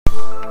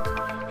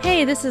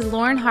Hey, this is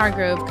Lauren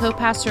Hargrove,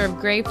 co-pastor of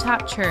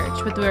Gravetop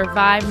Church with the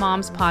Revive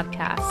Moms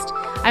podcast.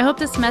 I hope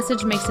this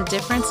message makes a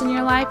difference in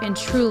your life and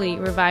truly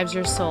revives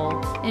your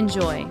soul.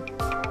 Enjoy.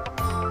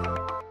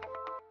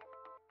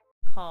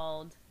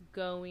 Called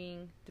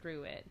Going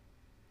Through It.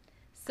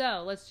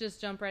 So let's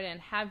just jump right in.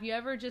 Have you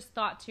ever just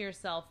thought to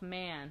yourself,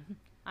 man,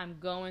 I'm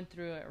going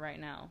through it right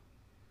now?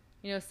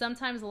 You know,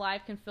 sometimes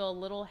life can feel a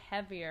little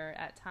heavier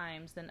at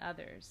times than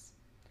others.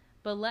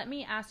 But let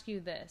me ask you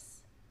this.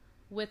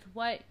 With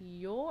what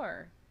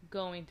you're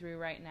going through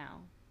right now,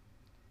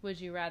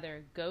 would you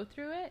rather go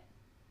through it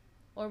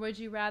or would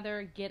you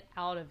rather get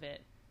out of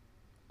it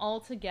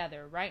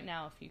altogether right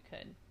now if you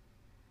could?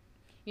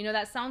 You know,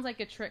 that sounds like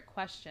a trick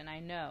question,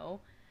 I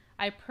know.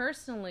 I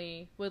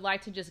personally would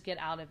like to just get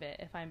out of it,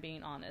 if I'm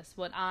being honest,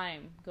 what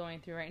I'm going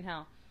through right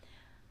now.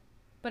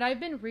 But I've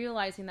been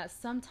realizing that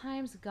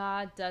sometimes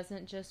God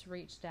doesn't just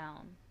reach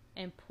down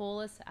and pull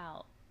us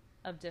out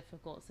of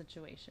difficult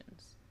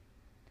situations.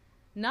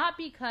 Not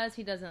because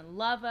he doesn't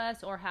love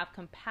us or have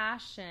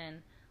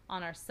compassion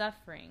on our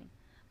suffering,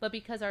 but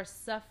because our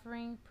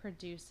suffering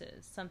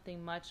produces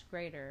something much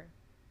greater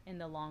in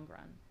the long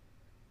run.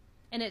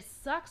 And it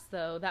sucks,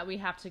 though, that we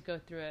have to go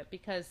through it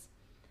because,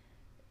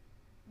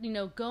 you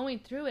know, going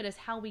through it is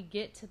how we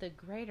get to the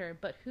greater,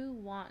 but who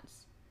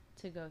wants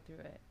to go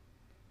through it?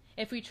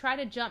 If we try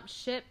to jump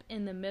ship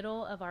in the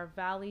middle of our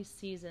valley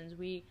seasons,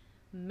 we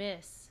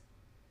miss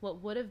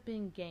what would have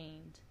been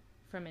gained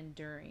from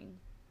enduring.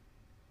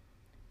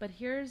 But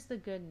here's the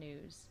good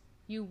news.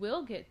 You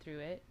will get through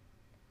it.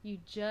 You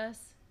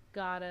just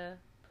gotta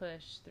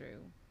push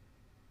through.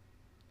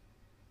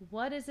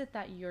 What is it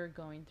that you're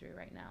going through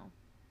right now?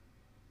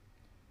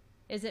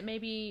 Is it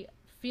maybe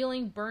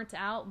feeling burnt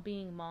out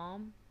being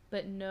mom,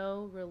 but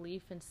no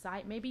relief in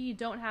sight? Maybe you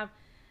don't have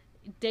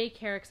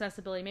daycare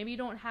accessibility. Maybe you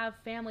don't have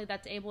family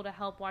that's able to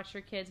help watch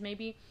your kids.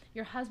 Maybe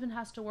your husband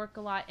has to work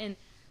a lot, and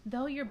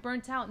though you're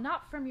burnt out,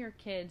 not from your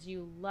kids,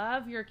 you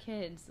love your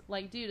kids.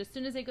 Like, dude, as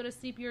soon as they go to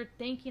sleep, you're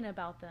thinking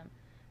about them.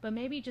 But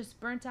maybe just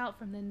burnt out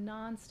from the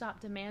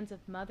nonstop demands of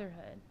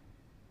motherhood.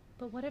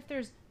 But what if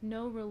there's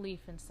no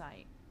relief in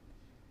sight?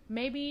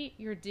 Maybe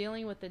you're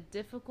dealing with a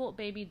difficult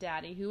baby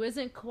daddy who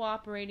isn't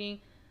cooperating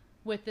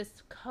with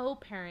this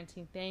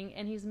co-parenting thing,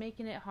 and he's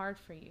making it hard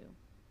for you.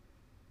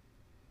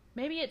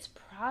 Maybe it's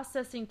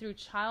processing through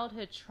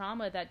childhood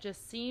trauma that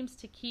just seems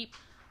to keep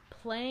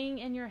playing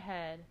in your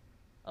head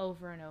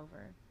over and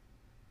over.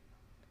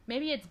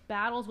 Maybe it's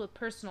battles with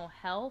personal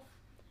health,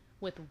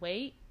 with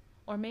weight,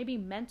 or maybe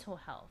mental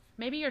health.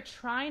 Maybe you're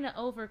trying to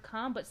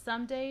overcome, but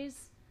some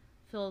days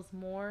feels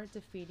more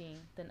defeating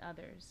than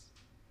others.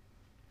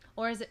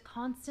 Or is it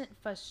constant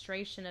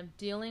frustration of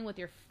dealing with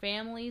your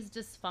family's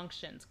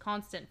dysfunctions,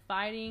 constant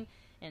fighting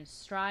and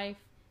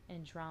strife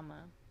and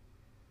drama?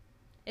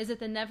 Is it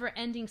the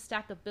never-ending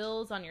stack of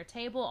bills on your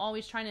table,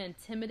 always trying to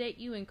intimidate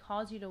you and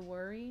cause you to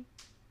worry?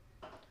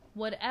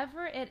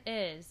 Whatever it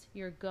is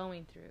you're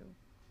going through,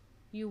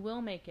 you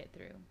will make it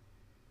through.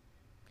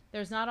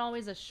 There's not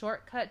always a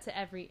shortcut to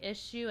every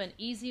issue, an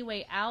easy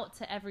way out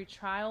to every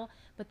trial,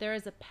 but there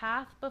is a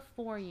path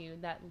before you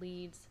that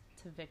leads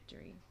to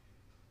victory.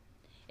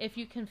 If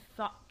you can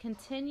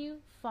continue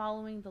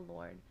following the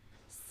Lord,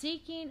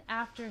 seeking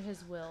after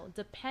his will,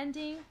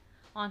 depending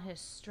on his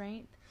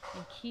strength,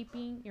 and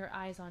keeping your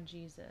eyes on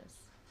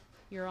Jesus,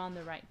 you're on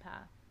the right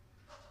path.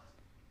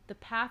 The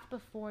path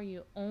before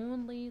you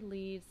only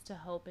leads to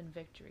hope and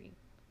victory,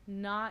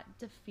 not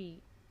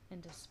defeat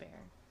and despair.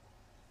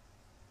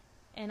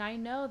 And I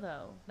know,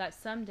 though, that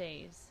some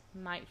days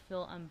might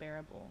feel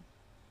unbearable,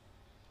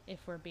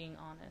 if we're being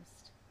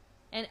honest.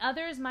 And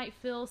others might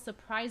feel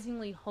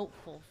surprisingly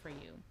hopeful for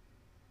you.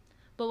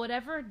 But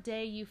whatever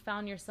day you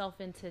found yourself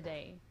in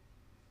today,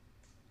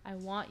 I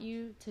want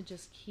you to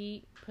just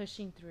keep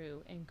pushing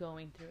through and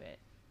going through it.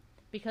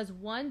 Because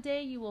one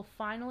day you will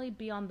finally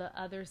be on the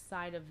other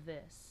side of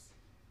this.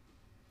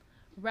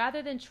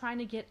 Rather than trying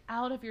to get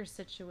out of your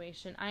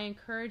situation, I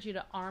encourage you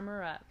to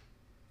armor up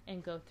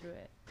and go through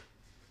it.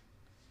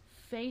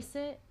 Face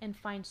it and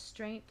find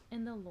strength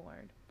in the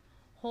Lord.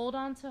 Hold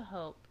on to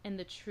hope and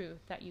the truth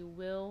that you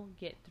will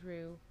get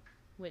through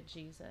with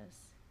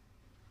Jesus.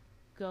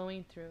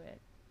 Going through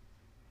it.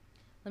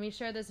 Let me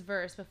share this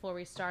verse before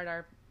we start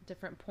our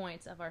different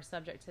points of our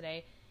subject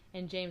today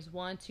in James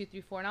 1, 2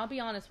 through 4. And I'll be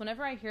honest,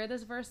 whenever I hear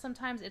this verse,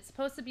 sometimes it's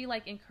supposed to be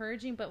like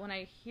encouraging, but when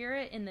I hear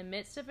it in the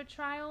midst of a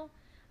trial,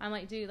 I'm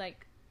like, dude,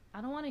 like,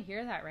 I don't want to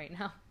hear that right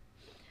now.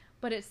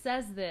 But it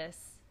says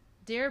this,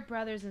 dear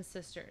brothers and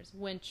sisters,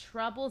 when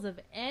troubles of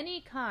any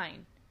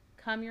kind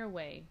come your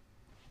way,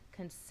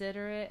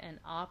 consider it an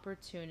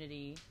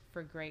opportunity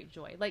for great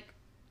joy. Like,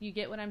 you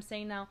get what I'm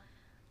saying now?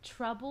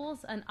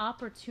 Troubles, an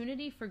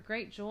opportunity for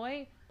great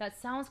joy? That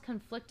sounds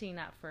conflicting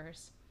at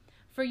first.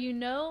 For you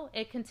know,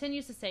 it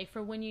continues to say,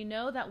 for when you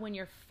know that when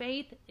your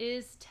faith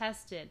is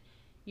tested,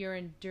 your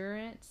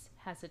endurance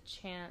has a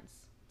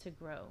chance to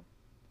grow.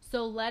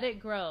 So let it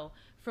grow.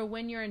 For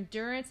when your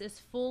endurance is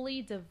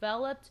fully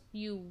developed,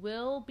 you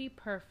will be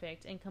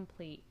perfect and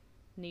complete,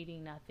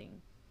 needing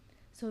nothing.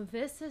 So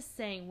this is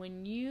saying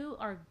when you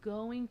are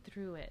going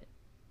through it,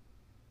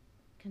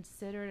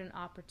 consider it an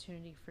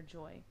opportunity for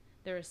joy.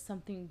 There is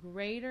something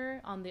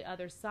greater on the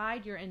other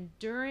side. Your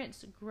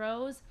endurance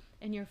grows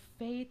and your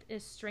faith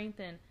is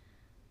strengthened.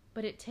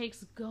 But it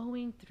takes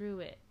going through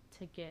it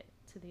to get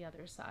to the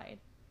other side.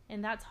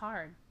 And that's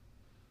hard.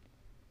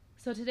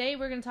 So today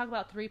we're going to talk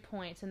about 3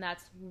 points, and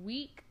that's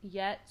weak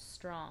yet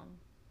strong.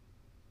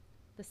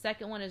 The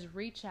second one is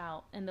reach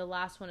out, and the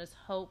last one is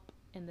hope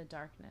in the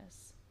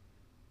darkness.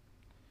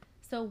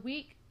 So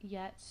weak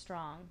yet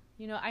strong.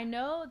 I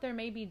know there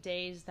may be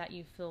days that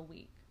you feel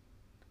weak.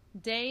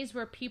 Days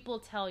where people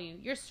tell you,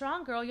 you're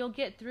strong, girl, you'll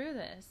get through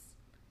this.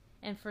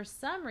 And for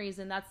some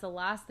reason, that's the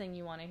last thing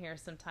you want to hear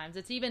sometimes.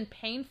 It's even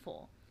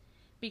painful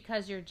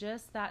because you're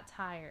just that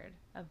tired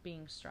of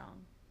being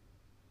strong.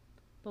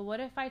 But what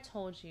if I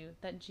told you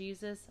that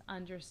Jesus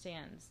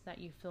understands that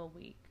you feel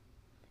weak,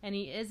 and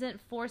he isn't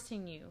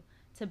forcing you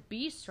to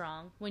be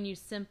strong when you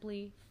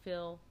simply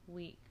feel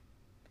weak?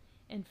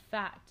 In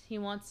fact, he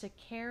wants to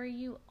carry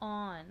you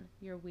on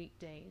your weak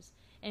days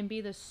and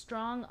be the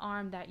strong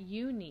arm that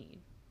you need.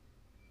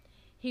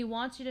 He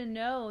wants you to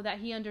know that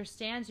he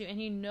understands you and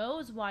he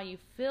knows why you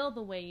feel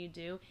the way you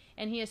do,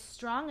 and he is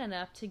strong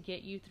enough to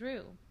get you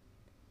through.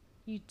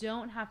 You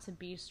don't have to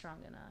be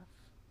strong enough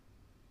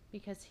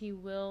because he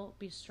will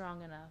be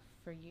strong enough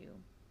for you.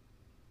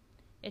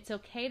 It's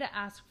okay to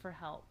ask for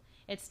help.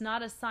 It's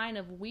not a sign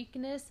of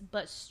weakness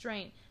but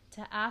strength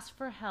to ask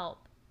for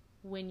help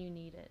when you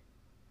need it.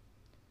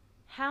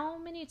 How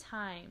many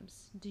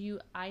times do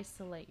you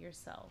isolate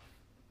yourself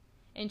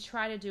and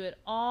try to do it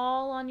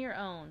all on your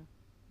own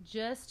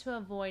just to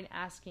avoid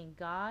asking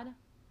God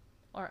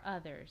or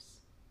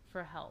others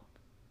for help?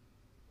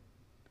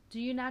 Do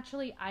you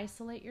naturally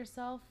isolate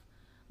yourself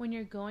when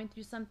you're going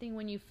through something,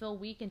 when you feel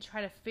weak, and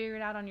try to figure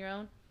it out on your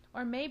own?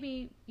 Or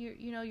maybe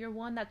you're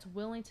one that's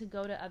willing to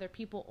go to other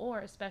people, or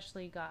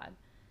especially God.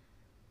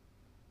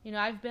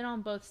 I've been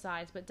on both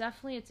sides, but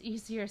definitely it's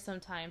easier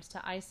sometimes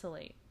to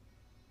isolate.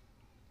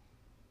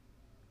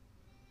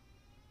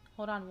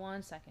 Hold on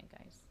one second,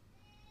 guys.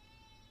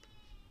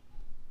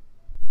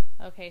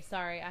 Okay,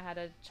 sorry, I had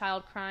a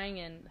child crying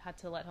and had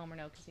to let Homer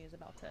know because he was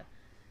about to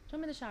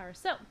jump in the shower.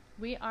 So,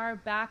 we are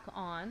back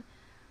on.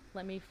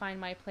 Let me find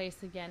my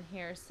place again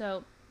here.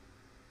 So,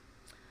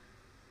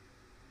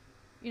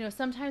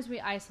 sometimes we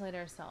isolate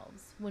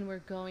ourselves when we're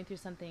going through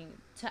something.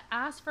 To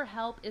ask for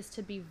help is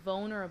to be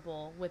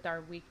vulnerable with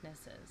our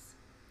weaknesses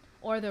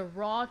or the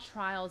raw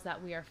trials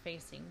that we are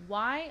facing.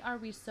 Why are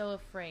we so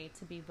afraid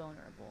to be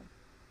vulnerable?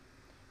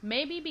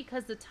 Maybe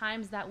because the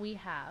times that we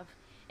have,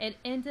 it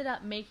ended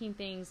up making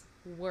things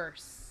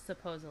worse,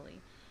 supposedly.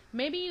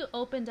 Maybe you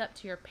opened up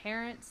to your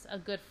parents, a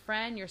good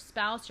friend, your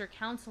spouse, your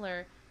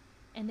counselor,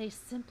 and they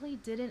simply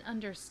didn't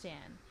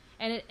understand.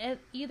 And it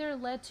either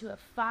led to a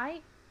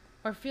fight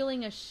or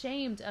feeling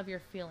ashamed of your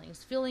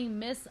feelings, feeling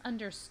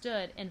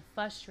misunderstood and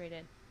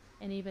frustrated,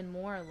 and even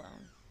more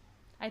alone.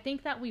 I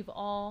think that we've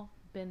all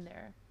been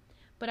there.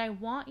 But I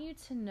want you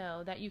to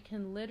know that you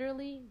can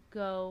literally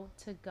go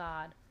to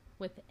God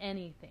with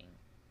anything.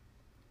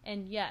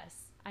 And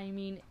yes, I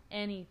mean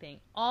anything.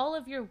 All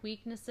of your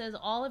weaknesses,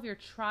 all of your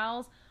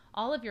trials,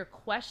 all of your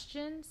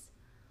questions,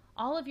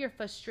 all of your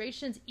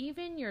frustrations,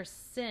 even your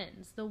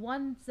sins, the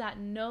ones that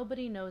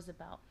nobody knows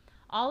about,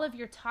 all of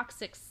your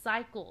toxic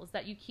cycles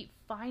that you keep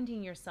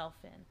finding yourself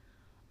in,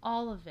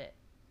 all of it.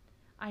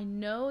 I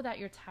know that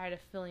you're tired of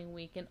feeling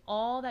weak, and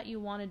all that you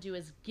want to do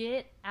is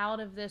get out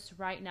of this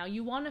right now.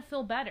 You want to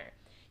feel better.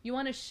 You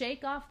want to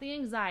shake off the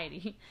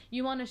anxiety.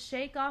 You want to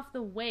shake off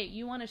the weight.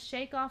 You want to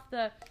shake off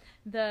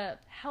the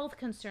health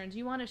concerns.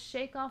 You want to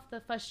shake off the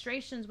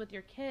frustrations with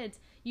your kids.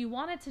 You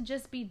want it to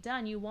just be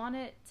done. You want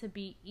it to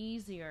be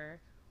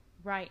easier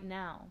right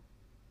now.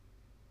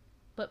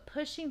 But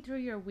pushing through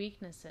your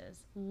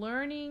weaknesses,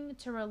 learning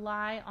to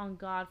rely on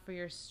God for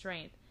your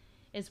strength,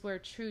 is where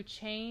true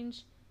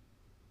change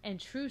and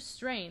true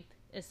strength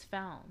is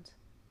found.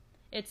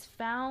 It's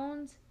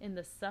found in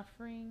the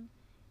suffering,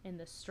 in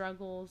the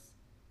struggles,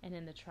 and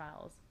in the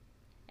trials.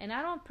 And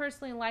I don't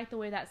personally like the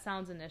way that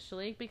sounds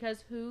initially,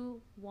 because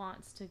who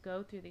wants to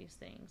go through these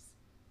things?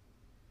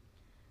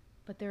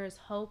 But there is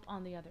hope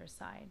on the other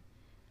side.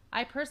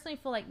 I personally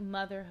feel like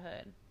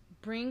motherhood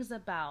brings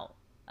about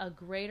a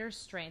greater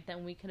strength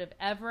than we could have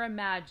ever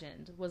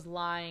imagined was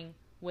lying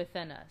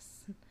within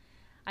us.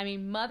 I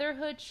mean,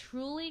 motherhood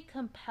truly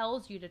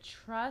compels you to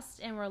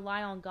trust and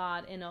rely on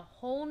God in a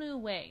whole new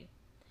way.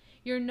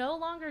 You're no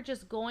longer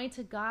just going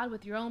to God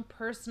with your own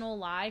personal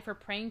life or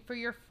praying for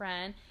your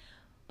friend,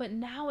 but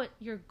now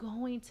you're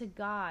going to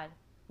God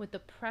with the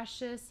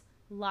precious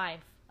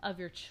life of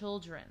your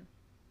children.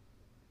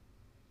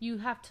 You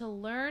have to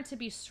learn to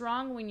be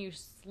strong when you're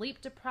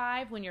sleep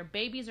deprived, when your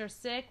babies are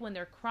sick, when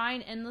they're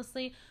crying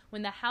endlessly,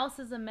 when the house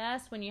is a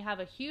mess, when you have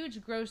a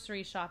huge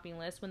grocery shopping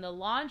list, when the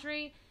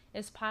laundry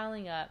is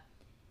piling up,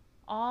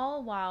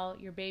 all while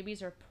your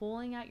babies are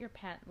pulling at your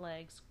pant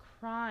legs,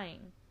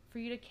 crying for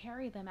you to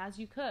carry them as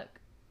you cook.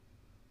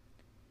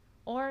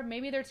 Or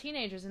maybe they're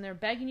teenagers and they're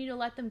begging you to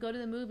let them go to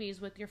the movies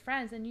with your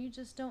friends and you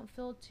just don't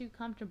feel too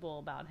comfortable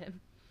about it.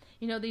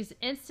 You know, these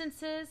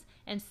instances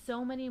and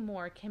so many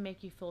more can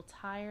make you feel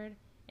tired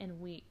and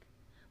weak.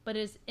 But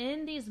it is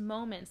in these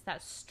moments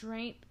that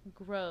strength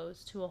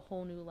grows to a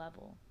whole new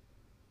level.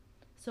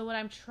 So what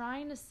I'm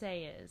trying to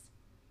say is,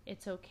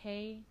 it's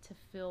okay to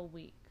feel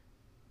weak.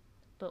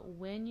 But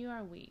when you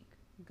are weak,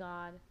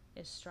 God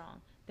is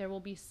strong. There will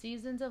be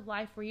seasons of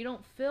life where you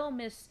don't feel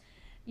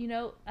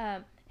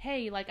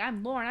hey, like,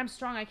 I'm Lauren, I'm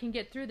strong, I can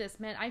get through this,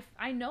 man.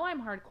 I know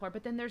I'm hardcore,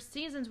 but then there's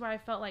seasons where I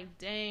felt like,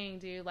 dang,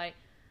 dude, like,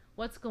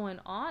 what's going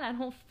on? I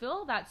don't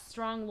feel that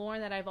strong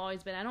Lauren that I've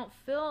always been. I don't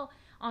feel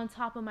on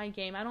top of my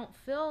game. I don't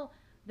feel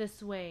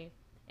this way.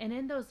 And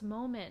in those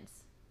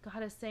moments,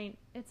 God is saying,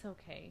 it's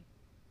okay.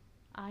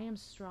 I am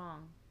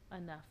strong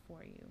enough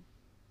for you.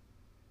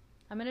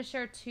 I'm going to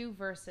share 2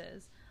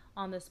 verses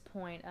on this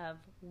point of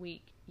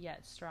weak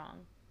yet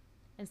strong.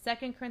 In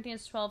 2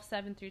 Corinthians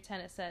 12:7-10,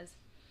 it says,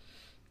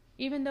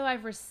 even though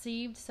I've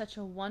received such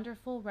a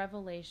wonderful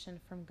revelation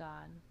from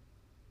God.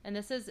 And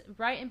this is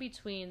right in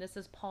between. This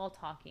is Paul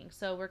talking.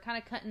 So we're kind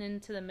of cutting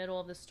into the middle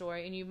of the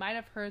story. And you might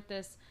have heard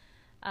this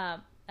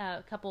a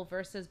couple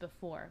verses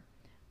before.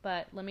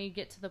 But let me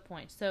get to the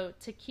point. So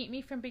to keep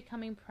me from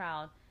becoming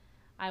proud,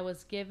 I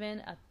was given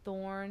a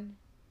thorn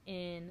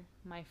in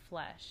my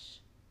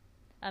flesh,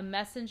 a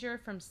messenger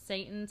from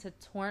Satan to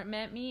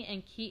torment me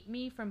and keep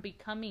me from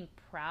becoming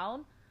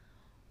proud.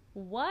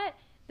 What?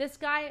 This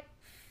guy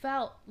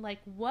felt like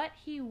what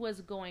he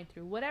was going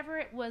through, whatever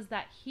it was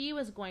that he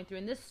was going through.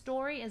 And this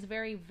story is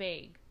very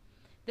vague.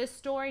 This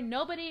story,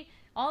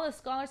 all the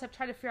scholars have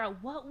tried to figure out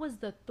what was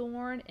the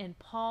thorn in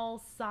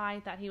Paul's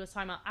side that he was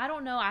talking about. I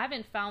don't know. I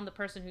haven't found the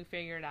person who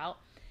figured it out.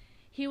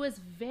 He was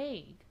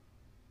vague.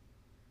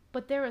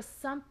 But there was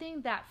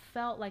something that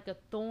felt like a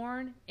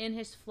thorn in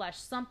his flesh,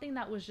 something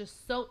that was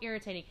just so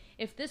irritating.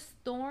 If this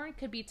thorn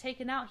could be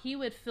taken out, he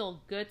would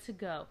feel good to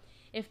go.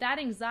 If that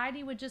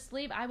anxiety would just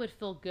leave, I would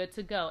feel good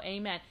to go.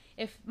 Amen.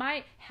 If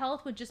my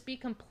health would just be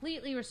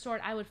completely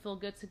restored, I would feel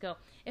good to go.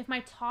 If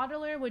my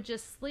toddler would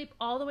just sleep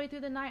all the way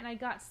through the night and I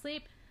got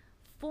sleep,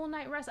 full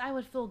night rest, I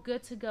would feel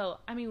good to go.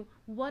 I mean,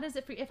 what is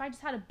it for? If I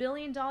just had $1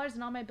 billion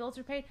and all my bills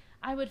were paid,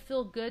 I would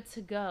feel good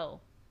to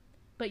go.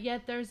 But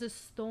yet there's this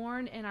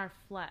thorn in our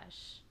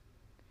flesh.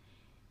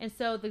 And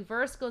so the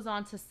verse goes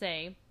on to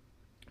say,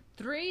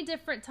 3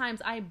 different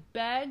times I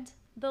begged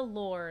the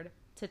Lord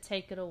to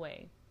take it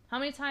away. How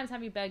many times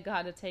have you begged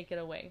God to take it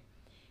away?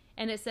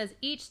 And it says,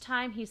 each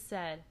time he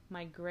said,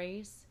 my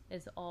grace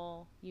is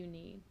all you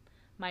need.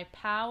 My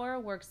power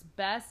works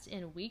best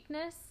in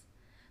weakness.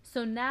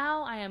 So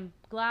now I am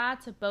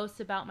glad to boast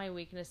about my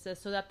weaknesses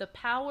so that the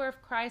power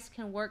of Christ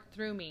can work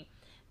through me.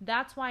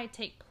 That's why I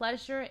take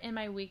pleasure in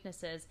my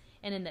weaknesses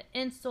and in the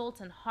insults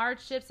and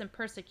hardships and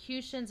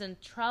persecutions and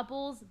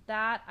troubles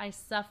that I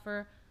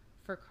suffer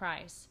for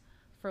Christ.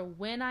 For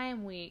when I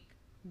am weak,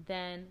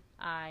 then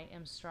I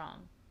am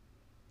strong.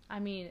 I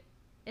mean,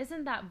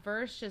 isn't that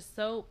verse just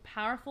so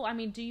powerful? I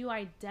mean, do you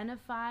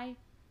identify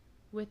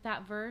with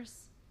that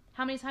verse?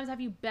 How many times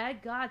have you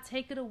begged God,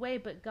 take it away?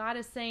 But God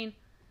is saying,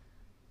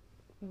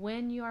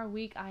 when you are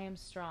weak, I am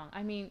strong.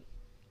 I mean,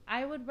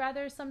 I would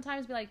rather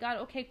sometimes be like, God,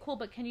 okay, cool,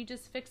 but can you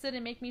just fix it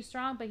and make me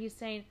strong? But he's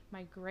saying,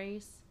 my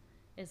grace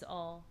is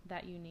all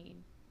that you need.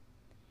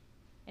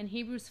 In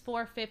Hebrews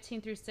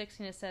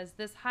 4:15-16, it says,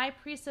 this high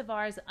priest of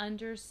ours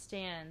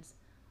understands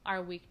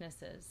our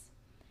weaknesses.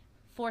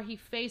 For he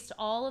faced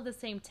all of the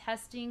same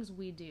testings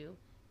we do,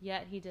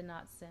 yet he did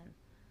not sin.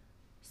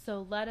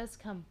 So let us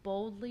come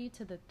boldly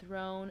to the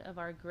throne of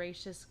our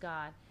gracious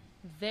God.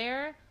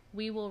 There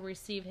we will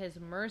receive his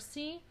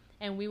mercy,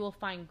 and we will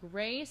find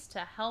grace to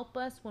help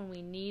us when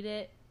we need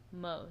it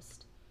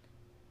most.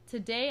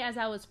 Today, as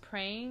I was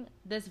praying,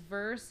 this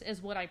verse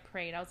is what I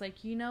prayed. I was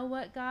like, you know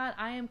what, God?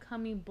 I am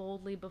coming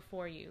boldly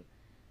before you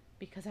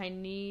because I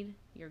need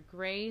your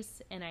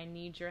grace and I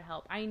need your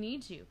help. I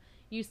need you.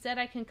 You said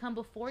I can come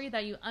before you,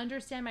 that you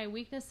understand my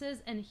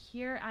weaknesses, and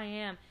here I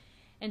am.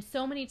 And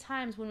so many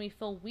times when we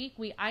feel weak,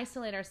 we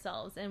isolate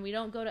ourselves and we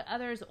don't go to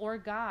others or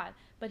God.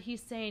 But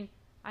he's saying,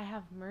 I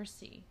have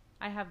mercy,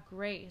 I have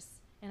grace,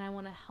 and I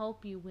want to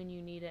help you when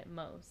you need it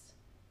most.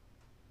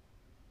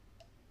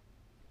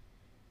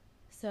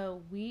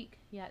 So weak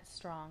yet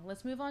strong.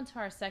 Let's move on to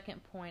our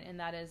second point, and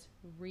that is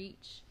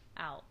reach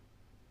out.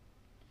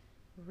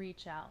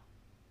 Reach out.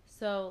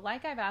 So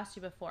like I've asked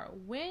you before,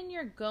 when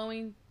you're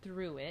going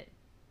through it,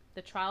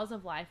 the trials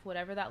of life,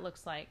 whatever that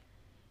looks like,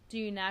 do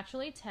you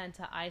naturally tend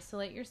to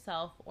isolate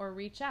yourself or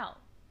reach out?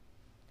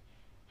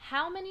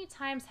 How many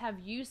times have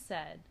you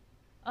said,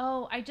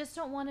 oh, I just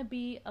don't want to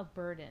be a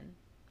burden.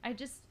 I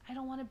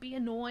don't want to be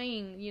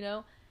annoying, you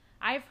know?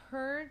 I've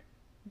heard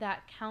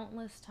that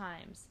countless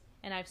times,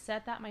 and I've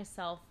said that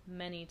myself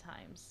many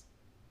times.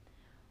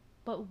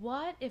 But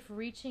what if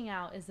reaching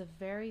out is the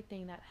very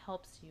thing that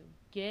helps you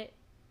get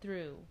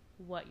through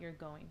what you're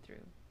going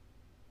through?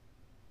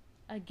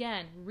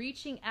 Again,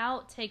 reaching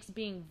out takes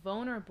being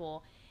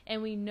vulnerable,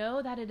 and we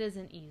know that it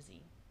isn't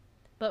easy.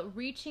 But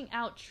reaching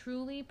out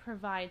truly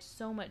provides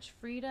so much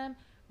freedom,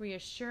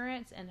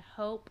 reassurance, and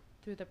hope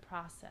through the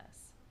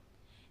process.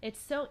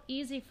 It's so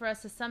easy for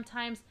us to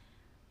sometimes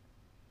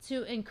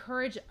to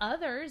encourage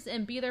others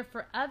and be there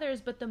for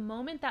others, but the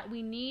moment that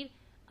we need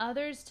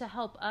others to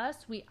help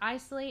us, we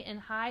isolate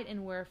and hide,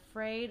 and we're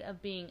afraid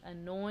of being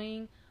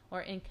annoying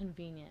or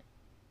inconvenient.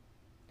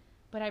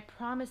 But I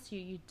promise you,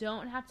 you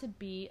don't have to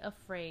be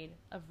afraid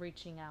of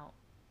reaching out.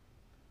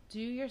 Do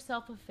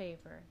yourself a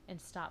favor and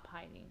stop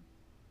hiding.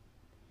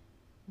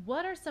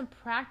 What are some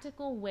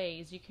practical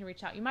ways you can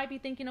reach out? You might be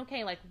thinking,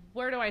 okay, like,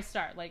 where do I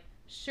start? Like,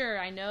 sure,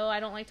 I know I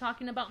don't like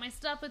talking about my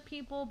stuff with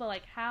people, but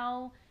like,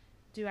 how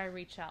do I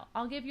reach out?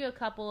 I'll give you a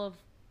couple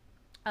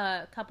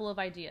of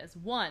ideas.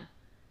 One,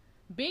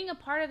 being a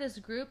part of this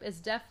group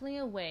is definitely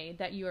a way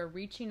that you are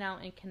reaching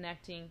out and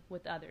connecting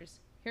with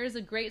others. Here's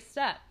a great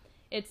step.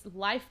 It's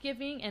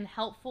life-giving and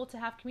helpful to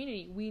have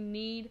community. We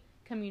need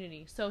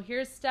community. So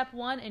here's step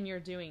one, and you're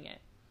doing it.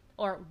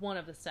 Or one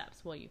of the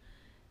steps, will you?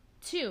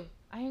 Two,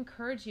 I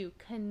encourage you,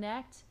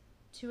 connect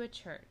to a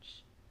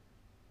church.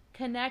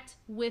 Connect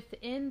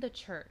within the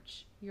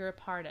church you're a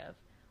part of.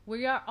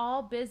 We are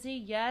all busy,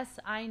 yes,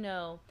 I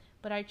know,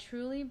 but I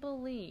truly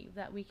believe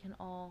that we can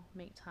all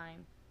make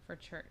time for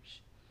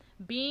church.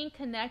 Being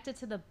connected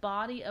to the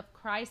body of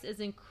Christ is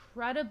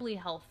incredibly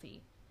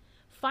healthy.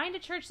 Find a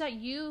church that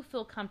you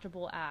feel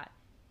comfortable at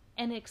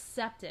and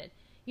accept it.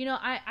 You know,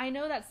 I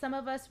know that some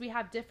of us, we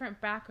have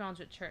different backgrounds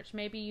with church.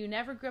 Maybe you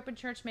never grew up in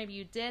church. Maybe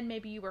you did.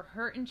 Maybe you were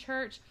hurt in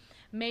church.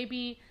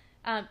 Maybe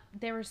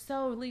they were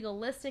so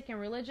legalistic and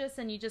religious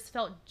and you just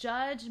felt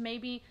judged.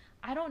 Maybe,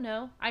 I don't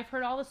know. I've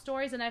heard all the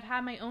stories and I've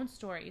had my own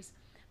stories.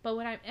 But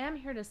what I am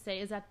here to say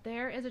is that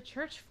there is a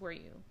church for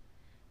you.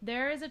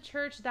 There is a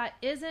church that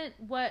isn't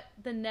what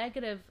the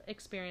negative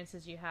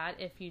experiences you had,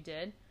 if you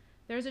did.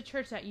 There's a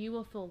church that you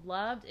will feel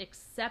loved,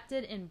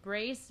 accepted,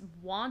 embraced,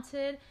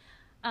 wanted.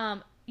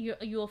 You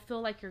will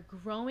feel like you're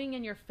growing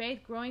in your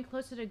faith, growing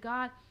closer to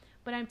God.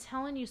 But I'm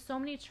telling you, so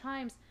many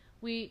times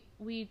we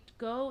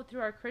go through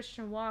our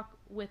Christian walk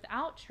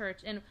without church.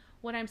 And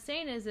what I'm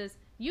saying is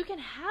you can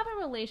have a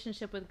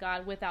relationship with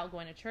God without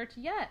going to church,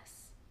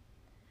 yes.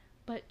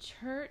 But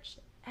church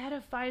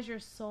edifies your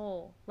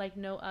soul like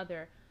no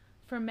other.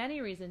 For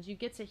many reasons. You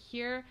get to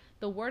hear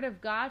the word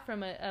of God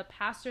from a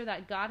pastor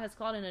that God has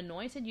called and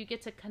anointed. You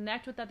get to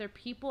connect with other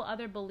people,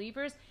 other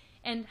believers.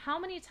 And how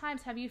many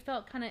times have you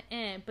felt kind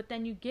of but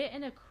then you get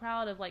in a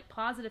crowd of like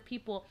positive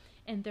people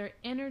and their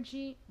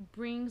energy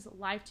brings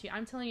life to you.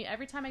 I'm telling you,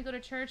 every time I go to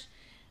church,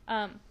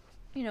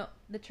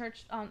 the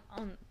church on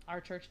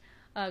our church,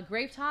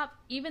 Gravetop,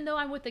 even though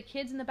I'm with the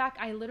kids in the back,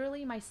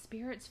 my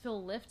spirits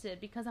feel lifted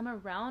because I'm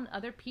around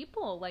other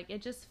people. Like,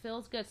 it just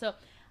feels good. So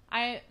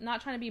I'm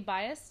not trying to be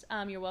biased.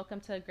 You're welcome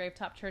to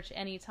Gravetop Church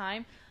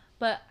anytime,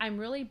 but I'm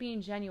really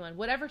being genuine.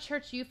 Whatever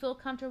church you feel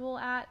comfortable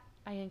at,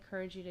 I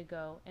encourage you to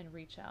go and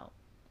reach out.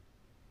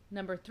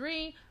 Number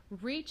 3,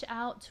 reach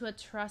out to a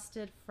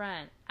trusted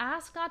friend.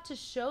 Ask God to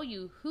show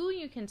you who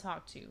you can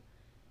talk to.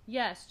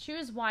 Yes,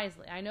 choose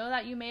wisely. I know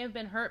that you may have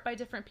been hurt by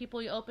different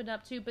people you opened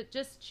up to, but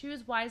just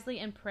choose wisely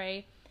and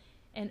pray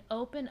and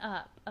open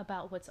up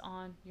about what's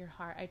on your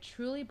heart. I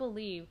truly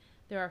believe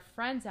there are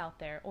friends out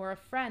there or a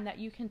friend that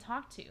you can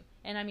talk to.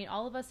 And I mean,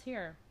 all of us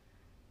here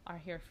are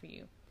here for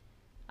you.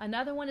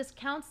 Another one is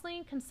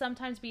counseling can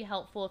sometimes be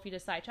helpful if you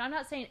decide to. I'm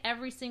not saying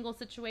every single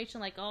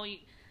situation, like,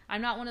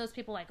 I'm not one of those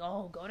people like,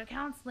 go to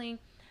counseling.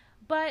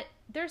 But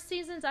there's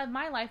seasons of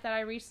my life that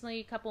I recently,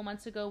 a couple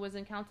months ago, was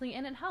in counseling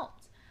and it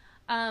helped.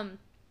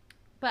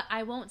 But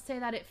I won't say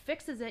that it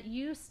fixes it.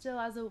 You still,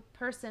 as a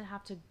person,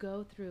 have to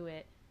go through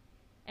it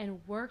and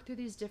work through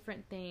these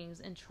different things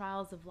and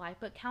trials of life.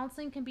 But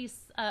counseling can be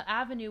an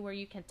avenue where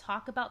you can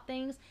talk about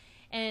things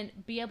and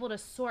be able to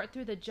sort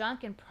through the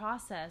junk and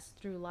process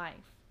through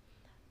life.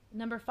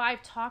 Number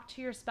 5, talk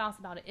to your spouse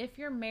about it. If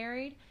you're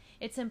married,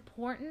 it's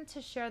important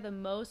to share the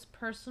most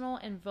personal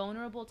and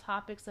vulnerable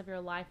topics of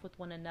your life with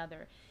one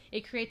another.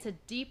 It creates a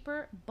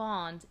deeper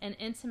bond and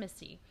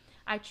intimacy.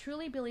 I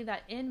truly believe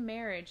that in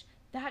marriage,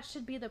 that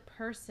should be the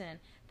person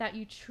that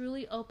you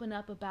truly open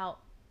up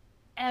about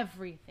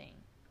everything.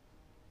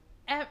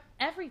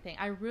 Everything.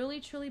 I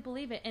really, truly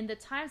believe it. And the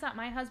times that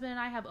my husband and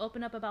I have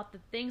opened up about the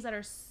things that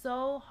are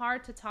so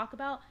hard to talk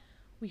about,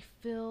 we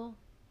feel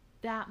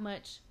that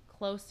much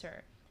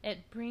closer.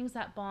 It brings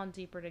that bond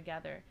deeper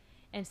together.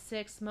 And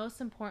 6,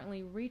 most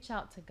importantly, reach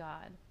out to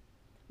God.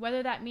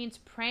 Whether that means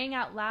praying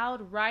out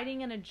loud,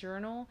 writing in a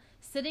journal,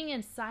 sitting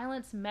in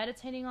silence,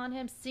 meditating on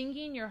Him,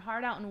 singing your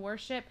heart out in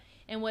worship,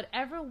 in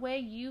whatever way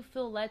you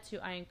feel led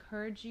to, I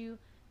encourage you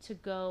to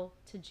go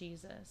to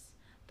Jesus,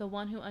 the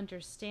one who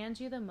understands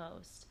you the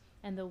most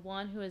and the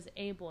one who is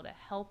able to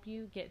help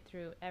you get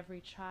through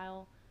every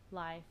trial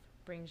life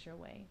brings your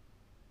way.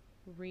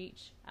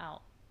 Reach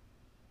out.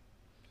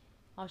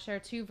 I'll share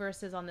 2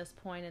 verses on this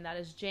point, and that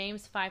is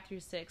James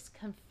 5-6.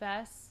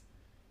 Confess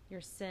your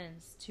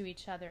sins to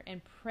each other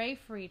and pray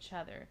for each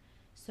other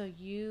so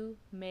you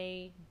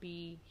may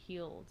be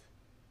healed.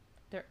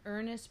 The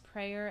earnest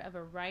prayer of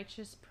a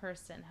righteous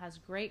person has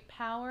great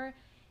power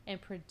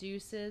and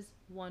produces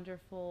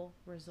wonderful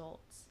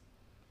results.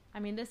 I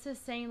mean, this is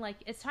saying, like,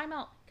 it's talking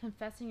about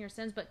confessing your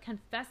sins, but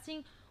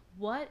confessing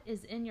what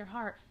is in your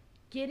heart,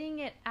 getting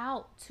it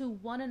out to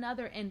one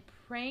another and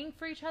praying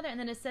for each other. And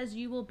then it says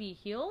you will be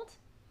healed.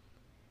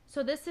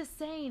 So this is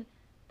saying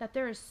that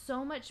there is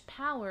so much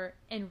power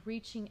in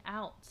reaching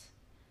out.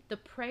 The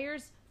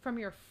prayers from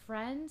your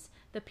friends,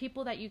 the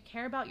people that you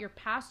care about, your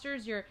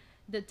pastors,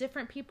 the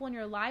different people in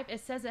your life, it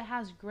says it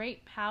has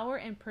great power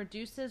and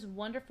produces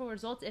wonderful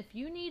results. If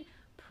you need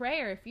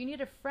prayer, if you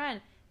need a friend,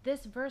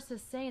 this verse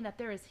is saying that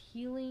there is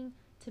healing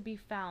to be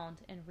found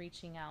in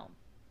reaching out.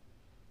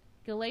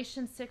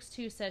 Galatians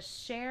 6:2 says,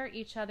 share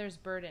each other's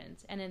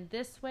burdens, and in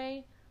this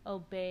way,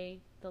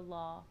 obey the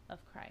law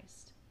of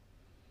Christ.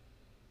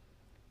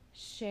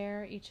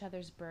 Share each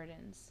other's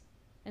burdens.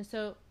 And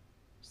so,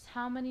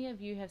 how many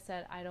of you have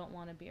said, I don't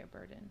want to be a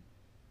burden?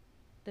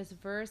 This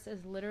verse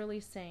is literally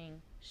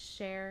saying,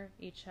 share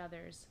each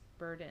other's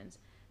burdens,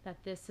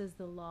 that this is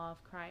the law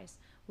of Christ.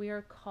 We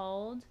are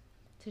called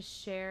to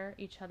share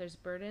each other's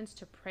burdens,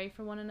 to pray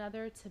for one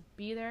another, to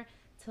be there,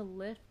 to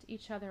lift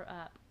each other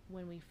up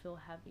when we feel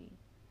heavy.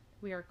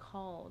 We are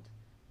called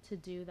to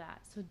do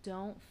that. So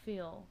don't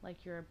feel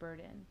like you're a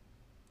burden.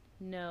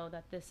 Know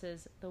that this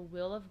is the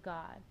will of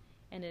God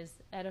and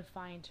is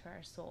edifying to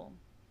our soul.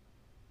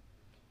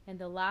 And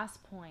the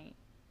last point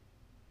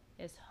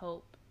is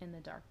hope in the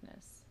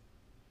darkness.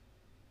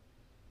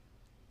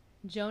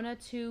 Jonah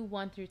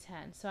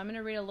 2:1-10. So I'm going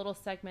to read a little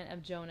segment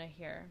of Jonah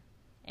here.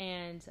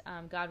 And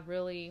God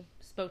really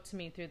spoke to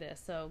me through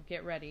this, so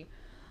get ready.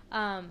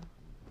 I'm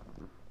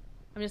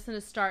just going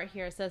to start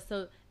here. It says,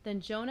 so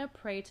then Jonah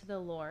prayed to the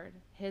Lord,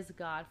 his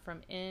God,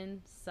 from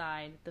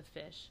inside the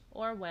fish,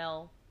 or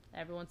well,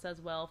 everyone says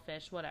well,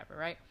 fish, whatever,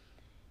 right?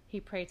 He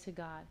prayed to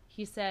God.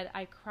 He said,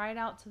 I cried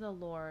out to the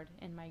Lord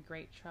in my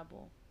great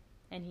trouble,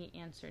 and he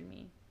answered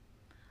me.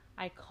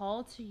 I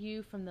called to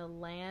you from the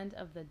land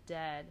of the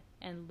dead,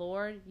 and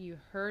Lord, you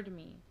heard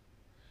me.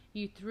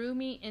 You threw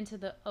me into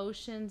the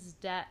ocean's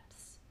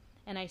depths,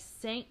 and I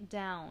sank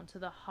down to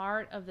the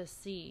heart of the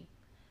sea.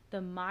 The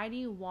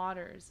mighty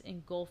waters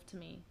engulfed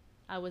me.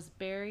 I was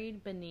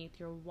buried beneath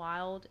your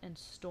wild and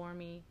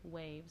stormy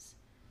waves.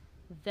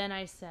 Then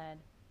I said,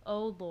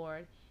 O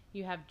Lord,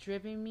 you have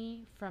driven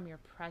me from your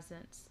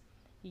presence.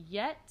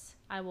 Yet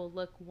I will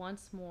look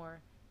once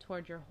more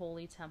toward your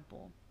holy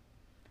temple.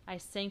 I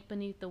sank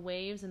beneath the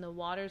waves, and the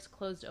waters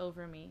closed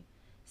over me.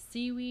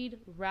 Seaweed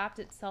wrapped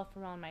itself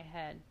around my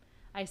head.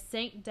 I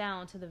sank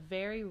down to the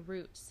very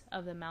roots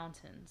of the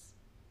mountains.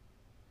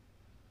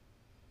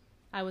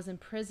 I was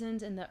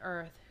imprisoned in the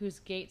earth, whose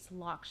gates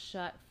locked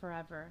shut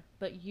forever.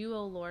 But you,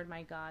 O Lord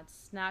my God,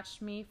 snatched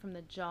me from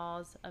the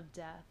jaws of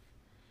death.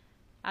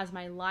 As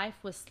my life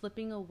was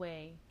slipping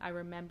away, I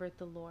remembered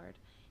the Lord,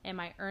 and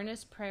my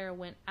earnest prayer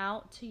went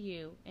out to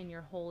you in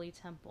your holy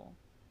temple.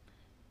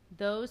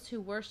 Those who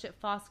worship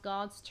false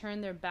gods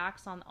turn their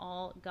backs on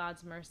all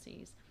God's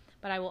mercies.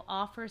 But I will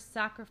offer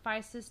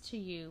sacrifices to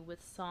you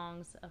with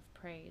songs of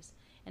praise,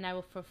 and I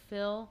will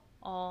fulfill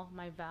all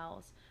my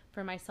vows,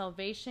 for my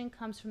salvation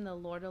comes from the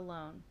Lord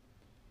alone.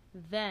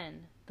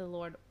 Then the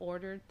Lord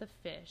ordered the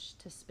fish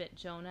to spit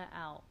Jonah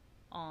out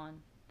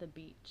on the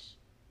beach.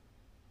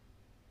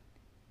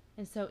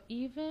 And so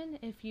even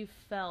if you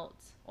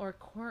felt or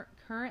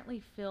currently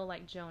feel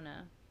like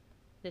Jonah,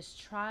 this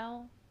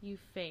trial you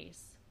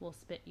face will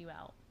spit you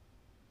out.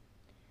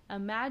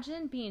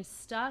 Imagine being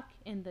stuck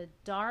in the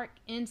dark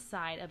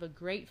inside of a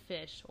great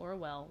fish, or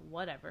well,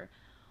 whatever.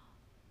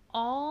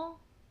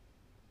 All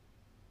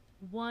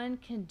one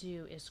can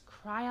do is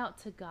cry out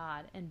to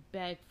God and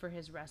beg for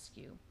his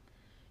rescue.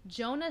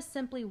 Jonah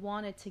simply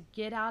wanted to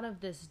get out of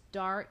this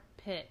dark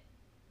pit.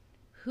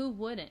 Who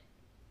wouldn't?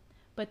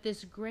 But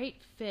this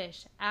great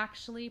fish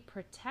actually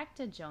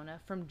protected Jonah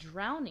from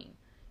drowning.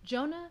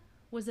 Jonah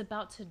was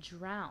about to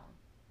drown.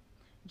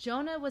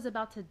 Jonah was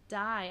about to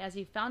die as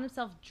he found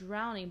himself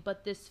drowning,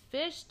 but this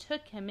fish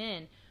took him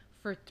in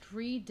for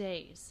 3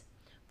 days.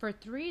 For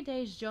 3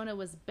 days, Jonah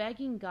was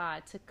begging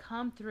God to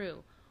come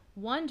through,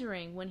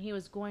 wondering when he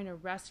was going to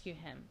rescue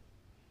him,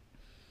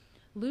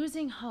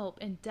 losing hope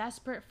and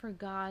desperate for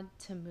God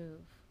to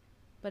move.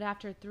 But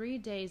after 3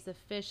 days, the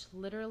fish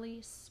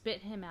literally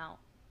spit him out,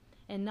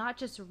 and not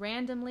just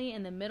randomly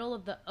in the middle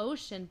of the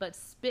ocean, but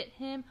spit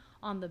him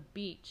on the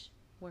beach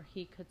where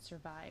he could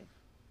survive.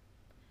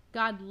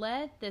 God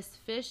led this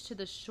fish to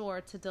the shore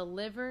to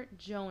deliver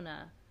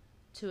Jonah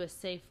to a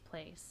safe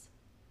place.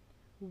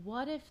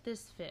 What if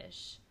this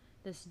fish,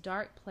 this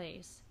dark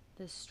place,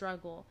 this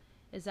struggle,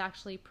 is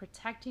actually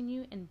protecting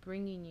you and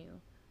bringing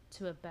you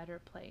to a better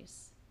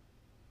place?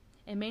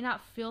 It may not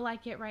feel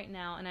like it right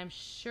now, and I'm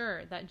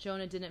sure that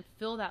Jonah didn't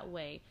feel that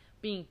way,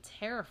 being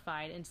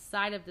terrified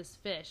inside of this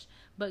fish,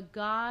 but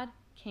God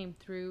came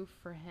through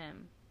for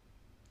him.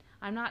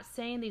 I'm not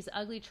saying these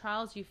ugly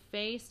trials you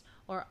face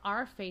or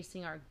are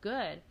facing are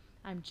good.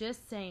 I'm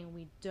just saying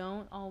we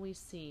don't always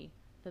see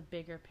the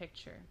bigger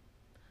picture.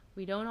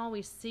 We don't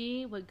always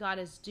see what God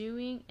is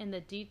doing in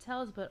the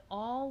details, but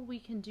all we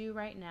can do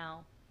right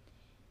now,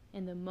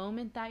 in the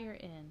moment that you're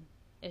in,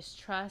 is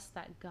trust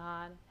that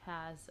God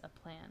has a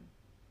plan.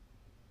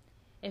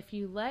 If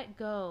you let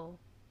go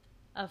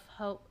of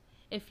hope,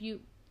 if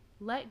you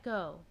let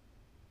go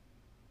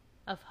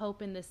of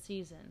hope in this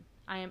season,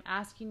 I am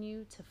asking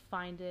you to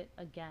find it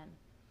again.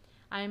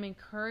 I am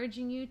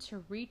encouraging you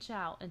to reach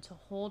out and to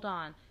hold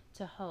on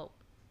to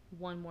hope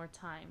one more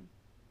time,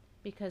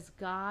 because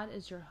God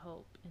is your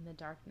hope in the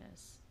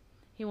darkness.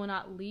 He will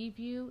not leave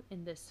you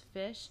in this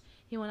fish.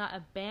 He will not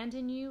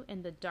abandon you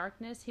in the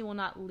darkness. He will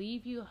not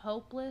leave you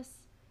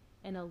hopeless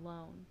and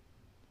alone.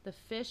 The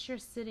fish you're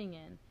sitting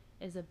in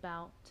is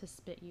about to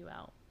spit you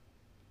out.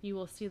 You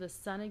will see the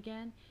sun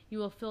again. You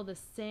will feel the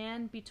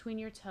sand between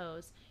your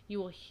toes. You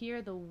will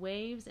hear the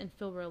waves and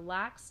feel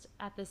relaxed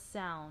at the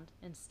sound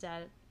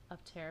instead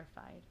of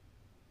terrified.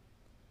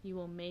 You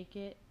will make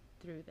it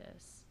through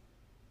this.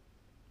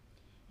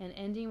 And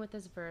ending with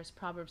this verse,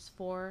 Proverbs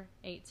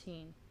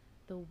 4:18.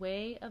 The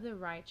way of the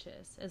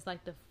righteous is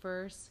like the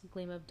first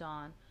gleam of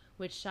dawn,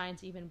 which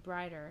shines even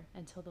brighter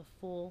until the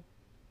full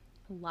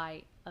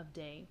light of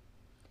day.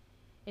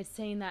 It's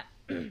saying that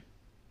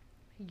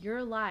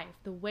your life,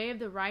 the way of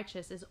the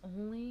righteous, is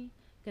only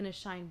going to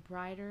shine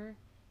brighter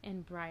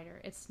and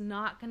brighter. It's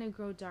not going to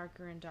grow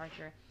darker and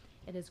darker.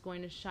 It is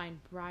going to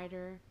shine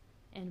brighter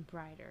and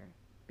brighter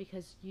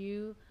because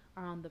you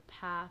are on the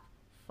path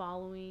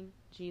following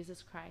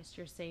Jesus Christ,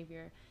 your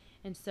Savior.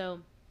 And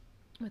so,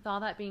 with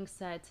all that being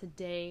said,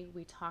 today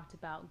we talked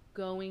about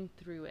going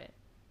through it.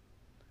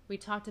 We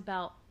talked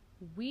about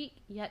weak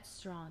yet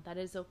strong. That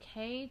is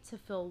okay to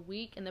feel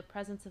weak in the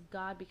presence of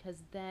God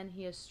because then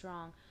He is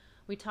strong.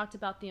 We talked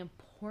about the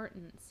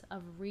importance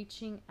of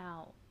reaching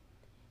out,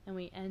 and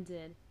we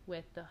ended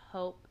with the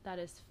hope that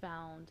is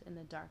found in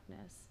the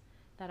darkness,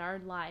 that our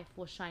life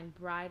will shine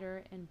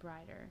brighter and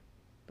brighter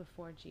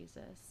before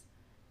Jesus.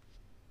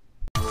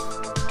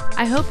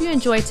 I hope you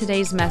enjoyed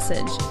today's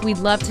message. We'd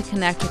love to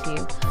connect with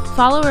you.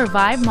 Follow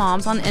Revive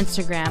Moms on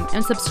Instagram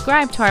and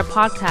subscribe to our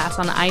podcast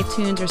on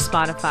iTunes or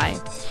Spotify.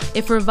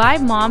 If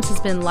Revive Moms has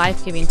been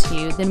life-giving to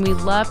you, then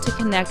we'd love to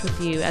connect with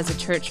you as a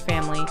church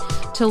family.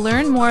 To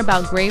learn more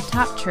about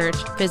Gravetop Church,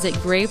 visit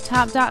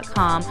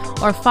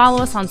gravetop.com or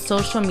follow us on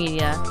social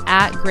media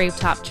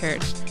 @Gravetop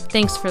Church.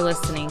 Thanks for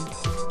listening.